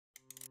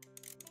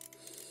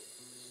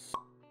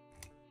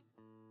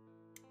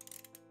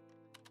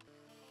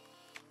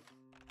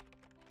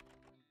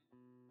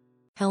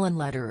Helen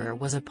Lederer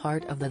was a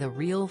part of the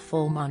Real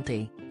Full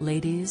Monty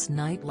Ladies'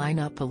 Night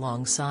lineup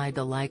alongside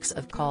the likes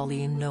of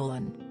Colleen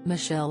Nolan,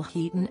 Michelle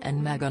Heaton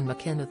and Megan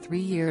McKenna 3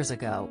 years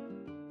ago.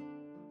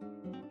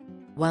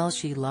 While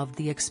she loved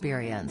the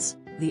experience,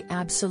 the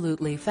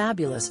absolutely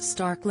fabulous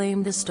star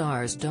claimed the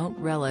stars don't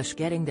relish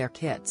getting their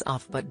kits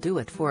off but do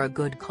it for a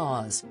good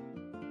cause.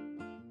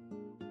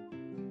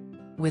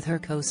 With her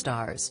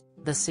co-stars,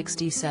 the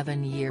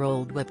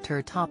 67-year-old whipped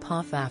her top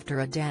off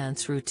after a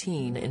dance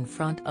routine in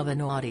front of an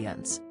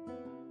audience.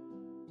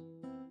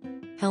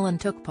 Helen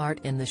took part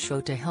in the show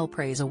to help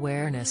raise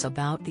awareness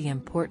about the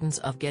importance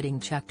of getting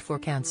checked for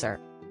cancer.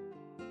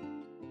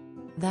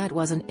 "That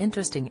was an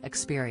interesting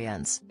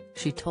experience,"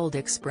 she told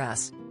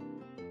Express.co.uk.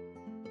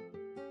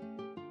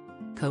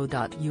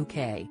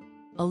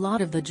 "A lot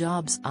of the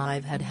jobs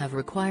I've had have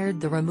required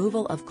the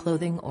removal of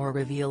clothing or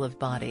reveal of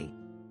body."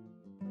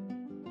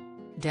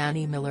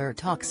 Danny Miller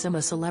talks. "I'm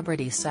a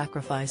celebrity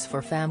sacrifice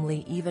for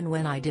family. Even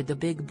when I did the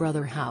Big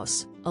Brother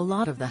house, a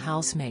lot of the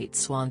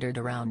housemates wandered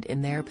around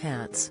in their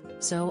pants,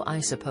 so I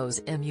suppose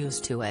I'm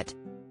used to it."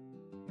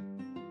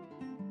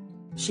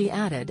 She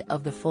added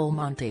of the Full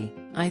Monty,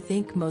 "I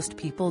think most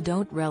people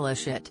don't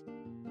relish it.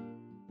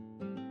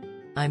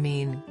 I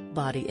mean,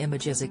 body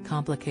image is a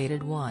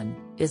complicated one,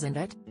 isn't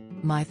it?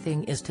 My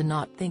thing is to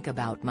not think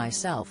about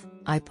myself.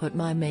 I put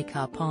my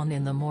makeup on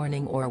in the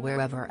morning or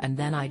wherever and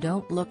then I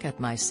don't look at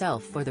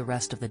myself for the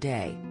rest of the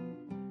day.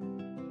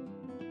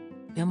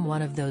 I'm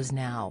one of those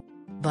now.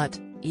 But,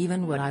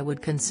 even what I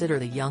would consider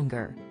the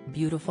younger,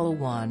 beautiful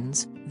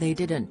ones, they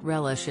didn't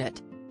relish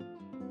it."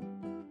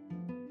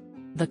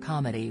 The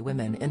Comedy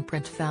Women in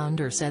Print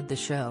founder said the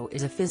show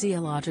is a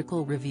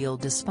physiological reveal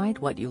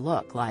despite what you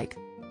look like.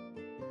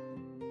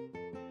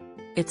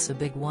 "It's a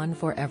big one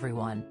for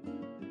everyone.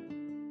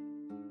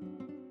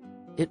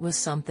 It was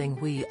something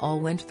we all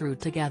went through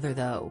together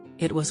though.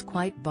 It was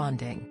quite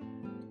bonding."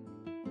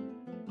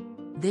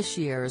 This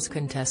year's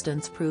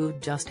contestants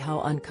proved just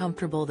how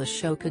uncomfortable the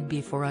show could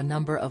be for a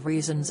number of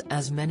reasons,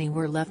 as many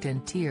were left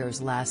in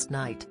tears last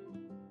night.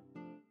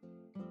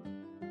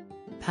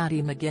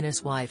 Paddy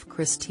McGuinness' wife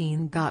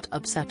Christine got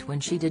upset when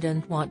she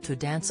didn't want to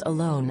dance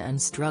alone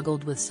and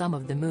struggled with some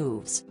of the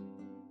moves.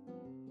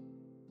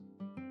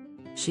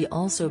 She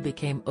also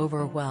became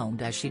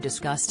overwhelmed as she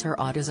discussed her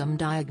autism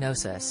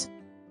diagnosis.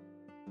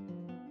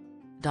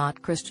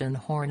 Christian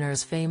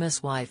Horner's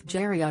famous wife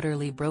Jerry,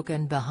 utterly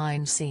broken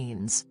behind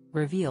scenes,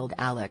 revealed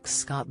Alex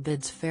Scott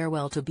bids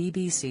farewell to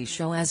BBC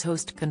show as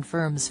host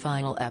confirms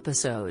final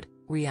episode.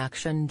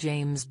 Reaction: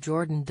 James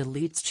Jordan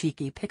deletes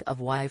cheeky pic of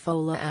wife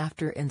Ola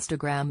after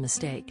Instagram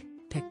mistake,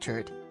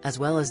 pictured. As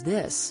well as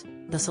this,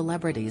 the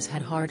celebrities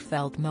had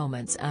heartfelt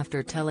moments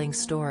after telling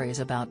stories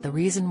about the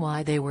reason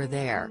why they were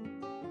there.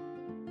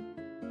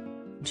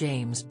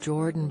 James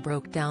Jordan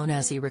broke down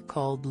as he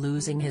recalled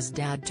losing his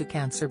dad to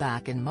cancer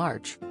back in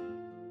March.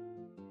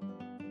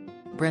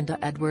 Brenda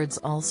Edwards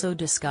also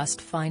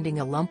discussed finding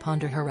a lump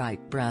under her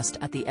right breast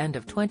at the end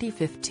of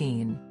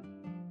 2015.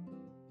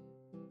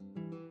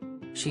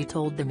 She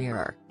told the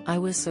Mirror, "I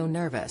was so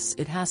nervous.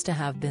 It has to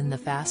have been the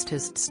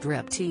fastest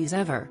striptease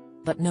ever,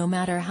 but no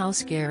matter how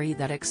scary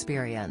that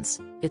experience,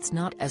 it's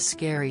not as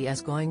scary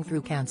as going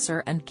through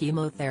cancer and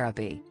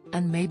chemotherapy,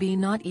 and maybe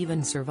not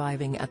even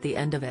surviving at the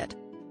end of it.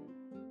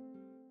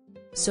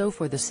 So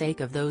for the sake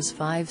of those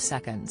 5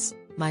 seconds,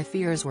 my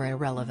fears were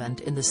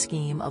irrelevant in the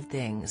scheme of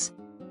things."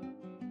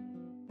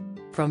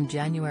 From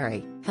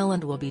January, Helen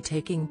will be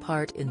taking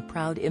part in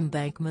Proud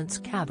Embankment's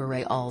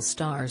Cabaret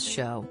All-Stars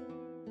show.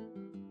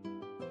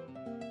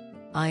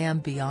 "I am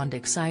beyond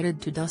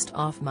excited to dust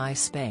off my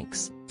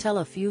Spanx, tell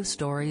a few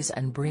stories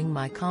and bring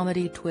my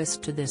comedy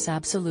twist to this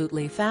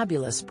absolutely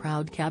fabulous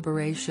Proud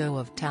cabaret show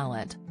of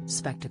talent,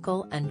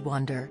 spectacle and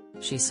wonder,"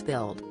 she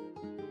spilled.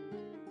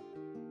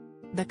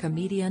 The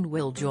comedian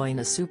will join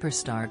a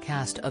superstar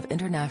cast of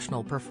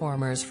international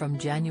performers from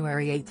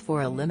January 8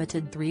 for a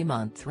limited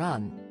 3-month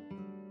run.